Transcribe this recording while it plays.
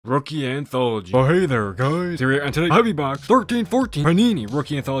Rookie Anthology. Oh, hey there, guys. Zeeree, and today, heavy box 13-14 Panini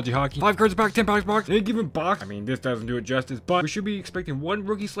Rookie Anthology Hockey. 5 cards a pack, 10 packs box. Any given box. I mean, this doesn't do it justice, but we should be expecting 1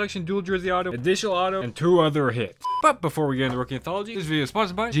 rookie selection, dual jersey auto, additional auto, and 2 other hits. But before we get into Rookie Anthology, this video is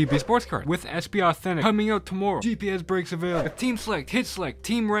sponsored by GP Sports Card with SB Authentic coming out tomorrow. GPS breaks available. Team select, hit select,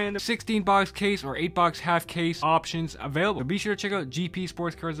 team random, 16 box case or 8 box half case options available. So be sure to check out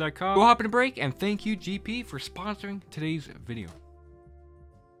gpsportscards.com. Go hop in a break, and thank you, GP, for sponsoring today's video.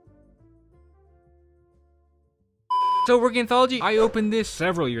 So, Rookie Anthology, I opened this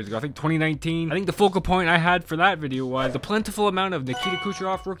several years ago, I think 2019. I think the focal point I had for that video was the plentiful amount of Nikita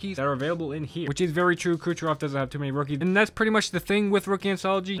Kucherov rookies that are available in here. Which is very true, Kucherov doesn't have too many rookies. And that's pretty much the thing with Rookie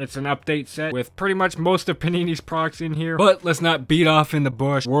Anthology. It's an update set with pretty much most of Panini's products in here. But let's not beat off in the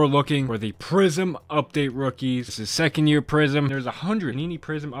bush. We're looking for the Prizm update rookies. This is second year Prizm. There's 100 Panini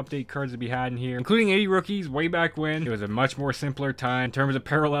Prizm update cards to be had in here, including 80 rookies way back when. It was a much more simpler time. In terms of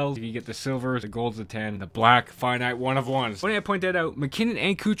parallels, you get the silvers, the golds, the 10, the black, finite, one of ones. Funny I point that out, McKinnon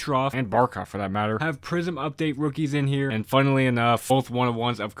and Kucherov, and Barkov for that matter, have Prizm update rookies in here. And funnily enough, both one of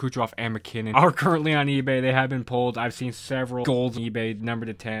ones of Kucherov and McKinnon are currently on eBay. They have been pulled. I've seen several golds on eBay numbered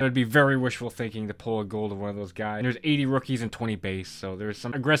to 10. It would be very wishful thinking to pull a gold of one of those guys. And there's 80 rookies and 20 base, so there's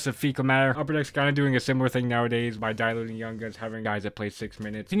some aggressive fecal matter. Upper Deck's kind of doing a similar thing nowadays by diluting young guns, having guys that play 6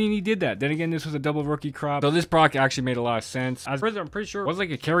 minutes. Panini did that. Then again, this was a double rookie crop, so this product actually made a lot of sense. As Prizm, I'm pretty sure it was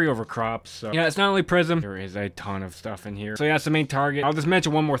like a carryover crop, so yeah, it's not only Prizm, there is a ton of stuff in here. So yeah, that's the main target. I'll just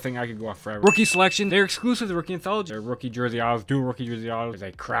mention one more thing. I could go off forever. Rookie selection. They're exclusive to Rookie Anthology. They're rookie jersey autos, dual rookie jersey autos.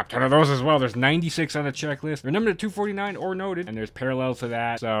 There's a crap ton of those as well. There's 96 on the checklist. They're numbered to 249 or noted, and there's parallels to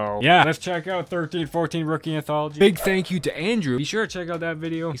that. So yeah, let's check out 13-14 Rookie Anthology. Big thank you to Andrew. Be sure to check out that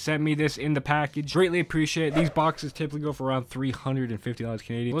video. He sent me this in the package. Greatly appreciate it. These boxes typically go for around $350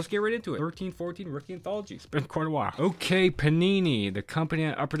 Canadian. Let's get right into it. 13-14 Rookie Anthology. It's been quite a while. Okay, Panini, the company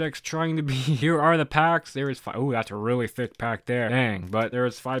at Upper Deck's trying to be. Here are the packs. There is 5. Oh, that's a really thick pack there. Dang. But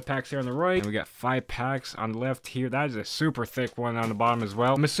there's 5 packs here on the right, and we got 5 packs on the left here. That is a super thick one on the bottom as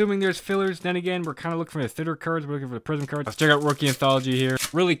well. I'm assuming there's fillers. Then again, we're kind of looking for the thinner cards. We're looking for the Prizm cards. Let's check out Rookie Anthology here.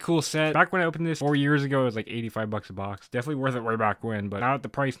 Really cool set. Back when I opened this 4 years ago, it was like 85 bucks a box. Definitely worth it way back when, but not at the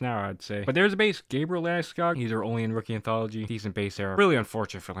price now, I'd say. But there's a base. Gabriel Landeskog. These are only in Rookie Anthology. Decent base era. Really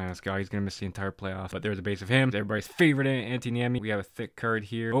unfortunate for Landeskog. He's gonna miss the entire playoff. But there's a base of him. Everybody's favorite, Antiniemi. We have a thick card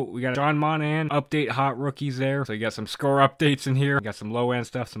here. Oh, we got John Monahan. Update hot rookies there. So you got some score updates in here. We got some low end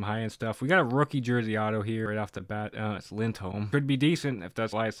stuff, some high end stuff. We got a rookie jersey auto here right off the bat. It's Lindholm. Could be decent if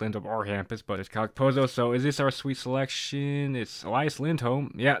that's Elias Lindholm or Hampus, but it's Calc Pozo. So is this our sweet selection? It's Elias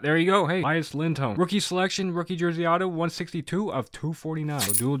Lindholm. Yeah, there you go. Hey, Elias Lindholm. Rookie selection, rookie jersey auto, 162 of 249.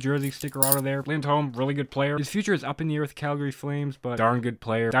 So dual jersey sticker auto there. Lindholm, really good player. His future is up in the air with Calgary Flames, but darn good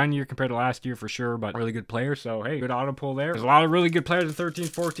player. Down year compared to last year for sure, but really good player. So hey, good auto pull there. There's a lot of really good players in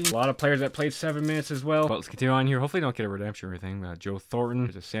 13-14. A lot of players that played 7 minutes as well. But let's continue on here. Hopefully don't get a redemption or anything. Joe Thornton.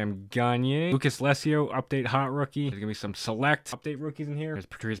 There's a Sam Gagner. Lucas Lesio, update hot rookie. There's gonna be some select update rookies in here. There's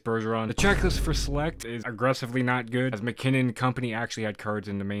Patrice Bergeron. The checklist for select is aggressively not good, as McKinnon company actually had cards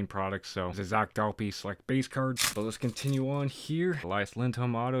in the main product. So there's a Zach Dalpe select base cards. So let's continue on here. Elias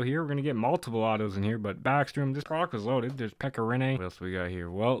Lindholm auto here. We're gonna get multiple autos in here, but Backstrom, this product was loaded. There's Pekka Rinne. What else we got here?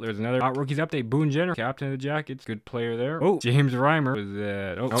 Well, there's another hot rookies update. Boone Jenner, captain of the Jackets. Good player there. Oh, James Reimer. Was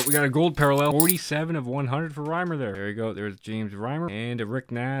that? Oh, we got a gold parallel. 47 of 100 for Reimer there. There you go. There's James Reimer and a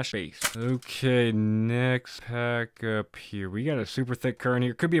Rick Nash base. Okay, next pack up here. We got a super thick card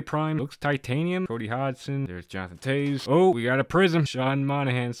here. Could be a prime. Looks titanium. Cody Hodgson. There's Jonathan Toews. Oh, we got a Prizm. Sean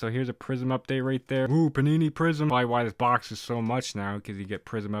Monahan. So here's a Prizm update right there. Ooh, Panini Prizm. Probably why this box is so much now, because you get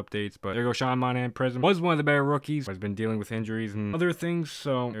Prizm updates. But there you go, Sean Monahan Prizm. Was one of the better rookies. Has been dealing with injuries and other things.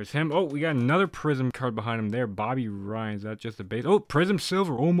 So there's him. Oh, we got another Prizm card behind him there. Bobby Ryan. Is that just a base? Oh, Prizm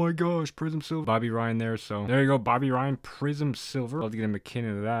Silver. Oh my gosh, Prizm Silver. Bobby Ryan there. So there you go, Bobby Ryan Prizm Silver. I'll get a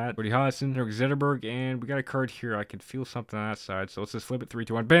McKinnon of that. Cody Hodgson, Zetterberg, and we got a card here. I can feel something on that side. So let's just flip it. 3,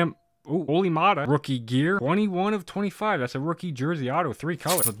 2, 1. Bam. Ooh, Oli Mata, rookie gear, 21 of 25. That's a rookie jersey auto, 3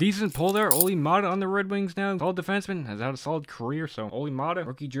 colors. So decent pull there. Oli Mata on the Red Wings now. Solid defenseman, has had a solid career. So Oli Mata,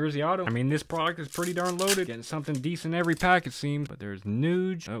 rookie jersey auto. I mean, this product is pretty darn loaded. Getting something decent every pack, it seems. But there's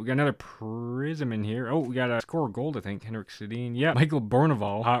Nuge. Oh, we got another Prizm in here. Oh, we got a score gold, I think. Henrik Sedin. Yeah, Michael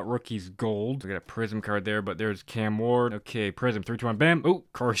Berneval, hot rookies gold. We got a Prizm card there, but there's Cam Ward. Okay, Prizm, 3, 2, 1. Bam. Oh,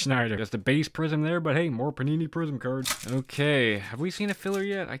 Corey Schneider. Just a base Prizm there, but hey, more Panini Prizm cards. Okay, have we seen a filler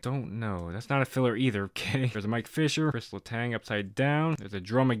yet? I don't no, that's not a filler either, okay? There's a Mike Fisher, Chris Letang upside down. There's a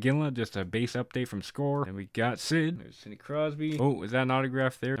Drew McGinley, just a base update from Score. And we got Sid. There's Sidney Crosby. Oh, is that an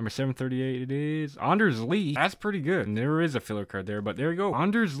autograph there? Number 738 it is. Anders Lee. That's pretty good. And there is a filler card there, but there you go.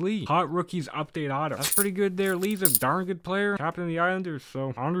 Anders Lee. Hot Rookies update auto. That's pretty good there. Lee's a darn good player. Captain of the Islanders.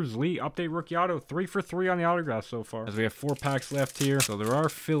 So Anders Lee update rookie auto. 3 for 3 on the autograph so far. As we have 4 packs left here. So there are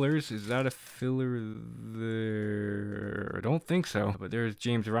fillers. Is that a filler there? I don't think so. But there's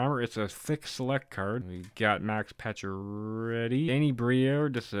James Reimer. It's a thick select card. We got Max Pacioretty. Danny Briere.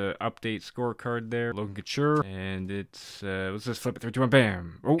 Just a update scorecard there. Logan Couture. And it's let's just flip it 3, 2, 1,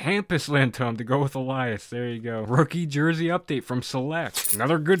 bam. Oh, Hampus Lindholm to go with Elias. There you go. Rookie jersey update from Select.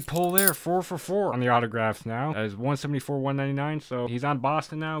 Another good pull there. 4 for 4 on the autographs now. That is 174, 199. So he's on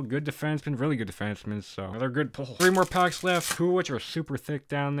Boston now. Good defenseman. Really good defenseman. So another good pull. 3 more packs left. 2 which are super thick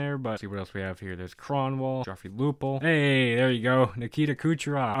down there. But see what else we have here. There's Cronwall. Joffrey Lupul. Hey, there you go. Nikita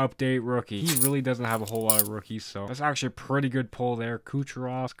Kucherov. Update rookie. He really doesn't have a whole lot of rookies. So that's actually a pretty good pull there.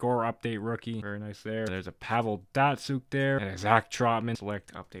 Kucherov. Score update rookie. Very nice there. There's a Pavel Datsyuk there. And a Zach Trotman.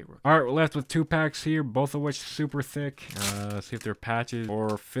 Select update rookie. Alright, we're left with 2 packs here. Both of which super thick. Let's see if they're patches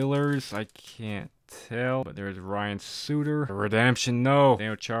or fillers. I can't tell, but there's Ryan Suter. A redemption, no.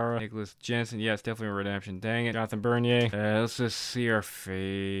 Daniel Chara, Nicholas Jensen. Yeah, it's definitely a redemption. Dang it. Jonathan Bernier. Let's just see our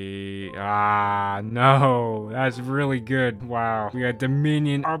fate. Ah, no. That's really good. Wow. We got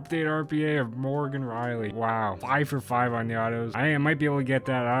Dominion update RPA of Morgan Riley. Wow. 5 for 5 on the autos. I might be able to get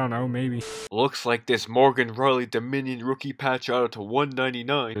that. I don't know. Maybe. Looks like this Morgan Riley Dominion rookie patch auto to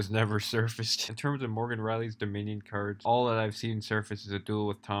 199 has never surfaced. In terms of Morgan Riley's Dominion cards, all that I've seen surface is a duel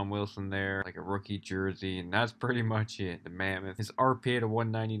with Tom Wilson there, like a rookie jersey, and that's pretty much it. The Mammoth. His RPA to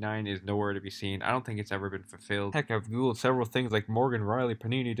 199 is nowhere to be seen. I don't think it's ever been fulfilled. Heck, I've googled several things like Morgan Riley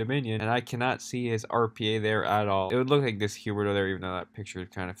Panini Dominion, and I cannot see his RPA there at all. It would look like this Huberto there, even though that picture is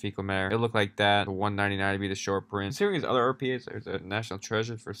kind of fecal matter. It would look like that. The 199 to be the short print. Considering his other RPAs, there's a National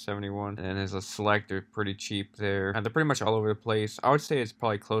Treasure for 71, and there's a Selector, pretty cheap there. And they're pretty much all over the place. I would say it's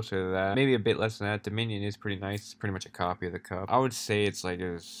probably closer to that. Maybe a bit less than that. Dominion is pretty nice. It's pretty much a copy of the Cup. I would say it's like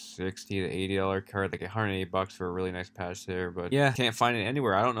a $60 to $80 card, like $180 for a really nice patch there. But yeah, can't find it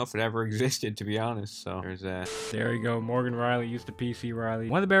anywhere. I don't know if it ever existed, to be honest. So there's that. There you go. Morgan Riley used to PC Riley.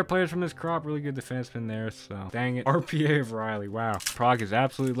 One of the better players from this crop. Really good defenseman there. So dang it. RPA of Riley. Wow. Prague is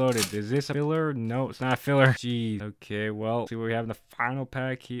absolutely loaded. Is this a filler? No, it's not a filler. Jeez. Okay, well, see what we have in the final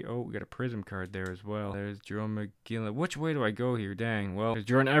pack here. Oh, we got a Prizm card there as well. There's Jerome McGinley. Which way do I go here? Dang. Well, there's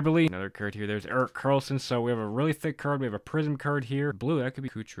Jordan Eberle. Another card here. There's Erik Karlsson. So we have a really thick card. We have a Prizm card here. Blue, that could be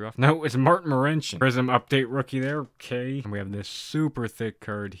Kucherov. No, it's Martin Marincin. Prizm update rookie there. Okay. And we have this super thick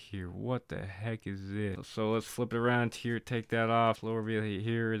card here. What the heck is this? So let's flip it around here. Take that off. Lower reveal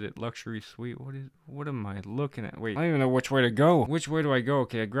here. Is it luxury suite? What am I looking at? Wait, I don't even know which way to go. Which way do I go?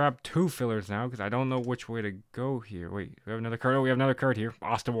 Okay, I grabbed 2 fillers now because I don't know which way to go here. Wait, we have another card. Oh, we have another card here.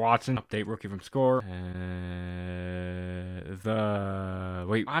 Austin Watson. Update rookie from Score.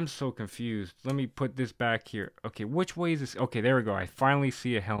 Wait, I'm so confused. Let me put this back here. Okay, which way is this? Okay, there we go. I finally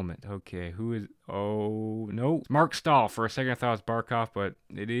see a helmet. Okay, who is... Oh, no. It's Mark Stahl. For a second, I thought it was Barkov, but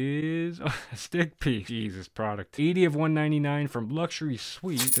it is a stick piece. Jesus, product. 80 of 199 from Luxury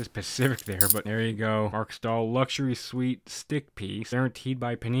Suite. It says Pacific there, but there you go. Mark Stahl, Luxury Suite stick piece. Guaranteed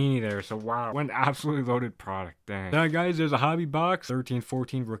by Panini there, so wow. What an absolutely loaded product. Dang. Now, guys, there's a hobby box.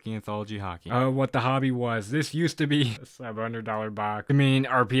 13-14 Rookie Anthology Hockey. What the hobby was. This used to be a $700 box. I mean,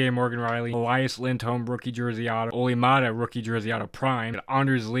 RPA Morgan Riley, Elias Lindholm rookie jersey auto, Olimata rookie jersey auto prime,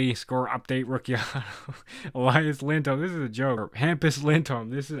 Anders Lee score update rookie auto, Elias Lindholm, this is a joke. Hampus Lindholm,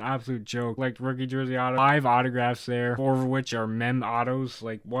 this is an absolute joke. Like rookie jersey auto, 5 autographs there, 4 of which are mem autos.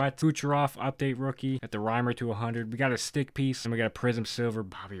 Like what? Kucherov update rookie at the Reimer to 100. We got a stick piece and we got a Prizm silver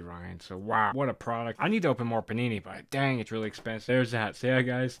Bobby Ryan. So wow, what a product. I need to open more Panini, but dang, it's really expensive. There's that. So yeah,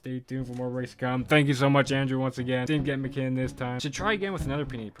 guys, stay tuned for more race to come. Thank you so much, Andrew, once again. Didn't get McKinnon this time. Should try again with another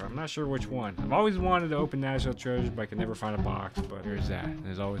Panini Pro. I'm not sure which one. I've always wanted to open National Treasures, but I could never find a box. But there's that. And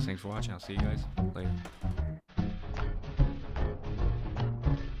as always, thanks for watching. I'll see you guys later.